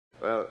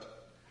Well,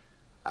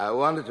 I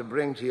wanted to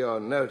bring to your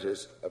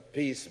notice a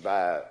piece by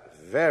a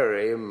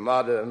very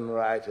modern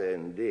writer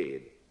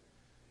indeed.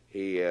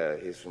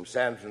 He's from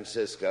San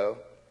Francisco.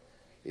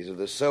 He's of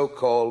the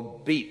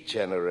so-called beat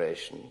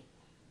generation.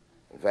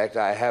 In fact,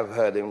 I have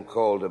heard him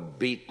called a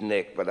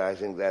beatnik, but I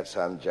think that's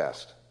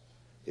unjust.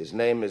 His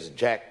name is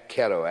Jack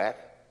Kerouac.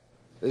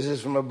 This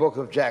is from a book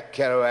of Jack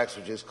Kerouac's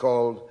which is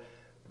called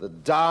The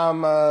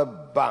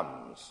Dharma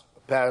Bums.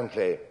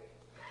 Apparently,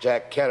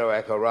 Jack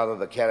Kerouac, or rather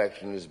the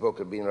character in his book,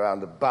 had been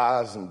around the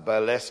bars and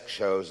burlesque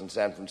shows in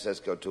San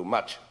Francisco too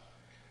much.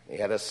 He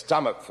had a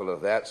stomach full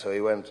of that, so he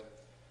went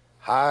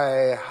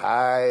high,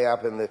 high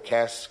up in the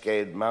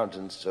Cascade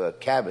Mountains to a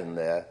cabin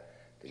there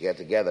to get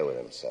together with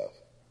himself.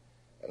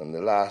 And in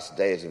the last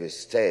days of his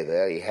stay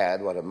there, he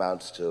had what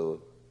amounts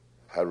to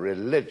a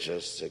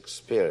religious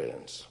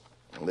experience.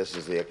 And this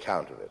is the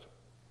account of it.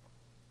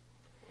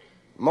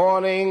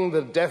 Morning,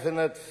 the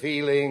definite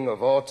feeling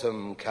of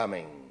autumn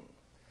coming.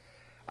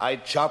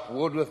 I'd chop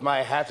wood with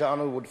my hat on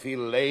and would feel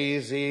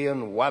lazy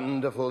and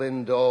wonderful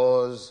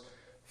indoors,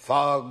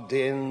 fogged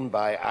in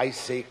by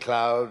icy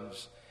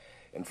clouds.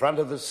 In front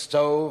of the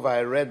stove,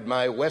 I read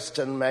my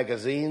Western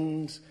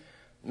magazines.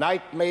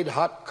 Night made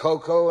hot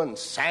cocoa and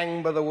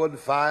sang by the wood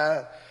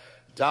fire.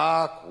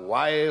 Dark,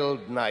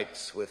 wild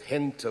nights with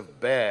hint of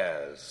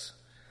bears.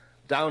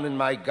 Down in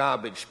my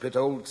garbage pit,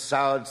 old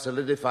soured,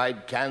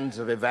 solidified cans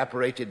of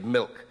evaporated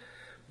milk,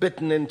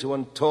 bitten into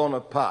and torn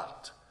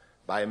apart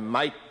by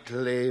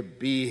mightily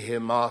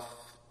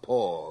behemoth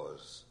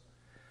paws.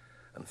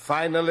 And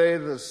finally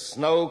the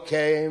snow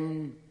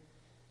came.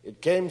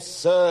 It came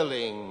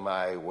surling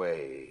my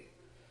way,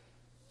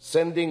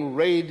 sending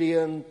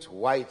radiant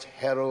white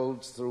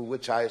heralds through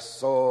which I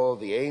saw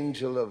the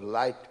angel of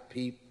light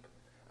peep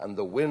and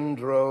the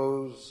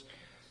windrose.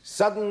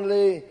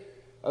 Suddenly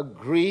a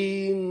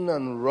green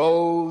and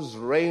rose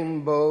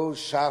rainbow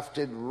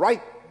shafted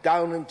right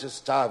down into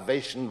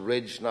Starvation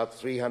Ridge, not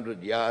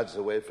 300 yards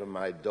away from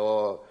my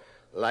door,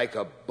 like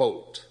a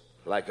bolt,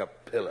 like a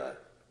pillar.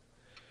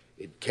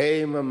 It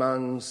came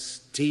among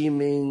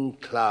steaming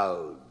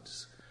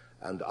clouds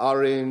and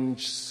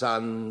orange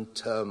sun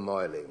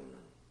turmoiling.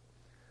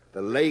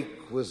 The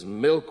lake was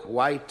milk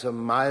white a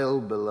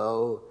mile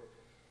below.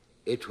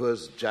 It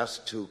was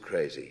just too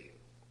crazy.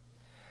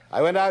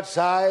 I went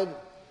outside,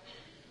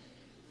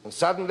 and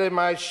suddenly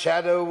my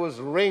shadow was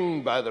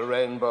ringed by the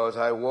rainbow as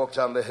I walked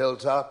on the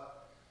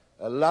hilltop,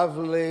 a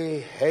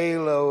lovely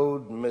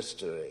haloed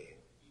mystery,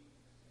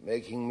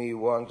 making me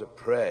want to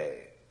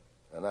pray.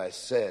 And I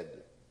said,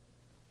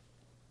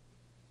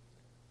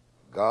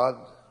 God,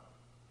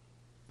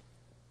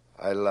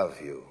 I love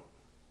you.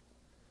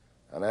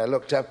 And I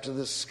looked up to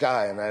the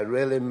sky, and I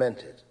really meant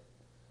it.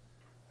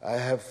 I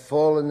have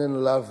fallen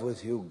in love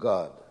with you,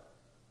 God.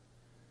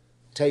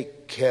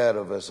 Take care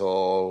of us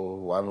all,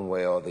 one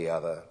way or the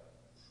other.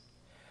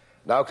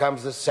 Now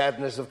comes the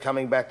sadness of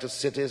coming back to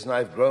cities, and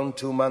I've grown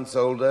 2 months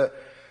older,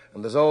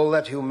 and there's all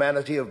that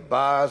humanity of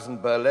bars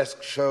and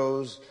burlesque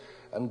shows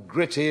and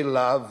gritty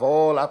love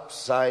all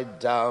upside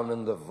down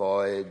in the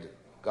void.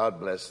 God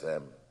bless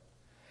them.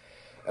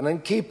 And in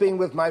keeping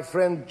with my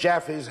friend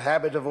Jaffe's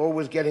habit of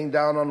always getting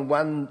down on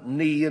one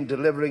knee and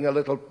delivering a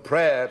little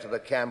prayer to the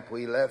camp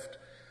we left,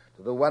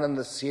 to the one in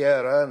the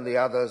Sierra and the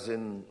others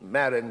in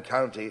Marin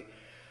County,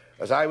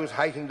 as I was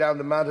hiking down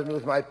the mountain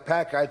with my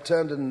pack, I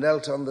turned and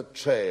knelt on the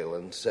trail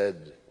and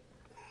said,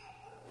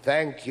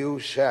 "Thank you,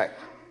 Shack."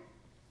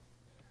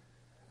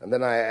 And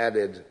then I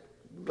added,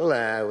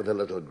 "Blah," with a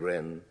little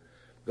grin,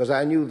 because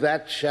I knew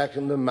that shack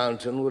in the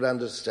mountain would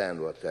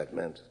understand what that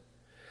meant.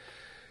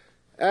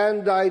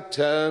 And I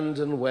turned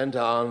and went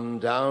on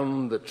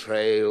down the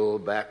trail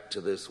back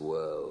to this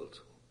world.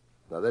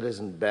 Now, that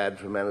isn't bad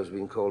for a man who's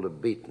been called a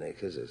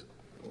beatnik, is it?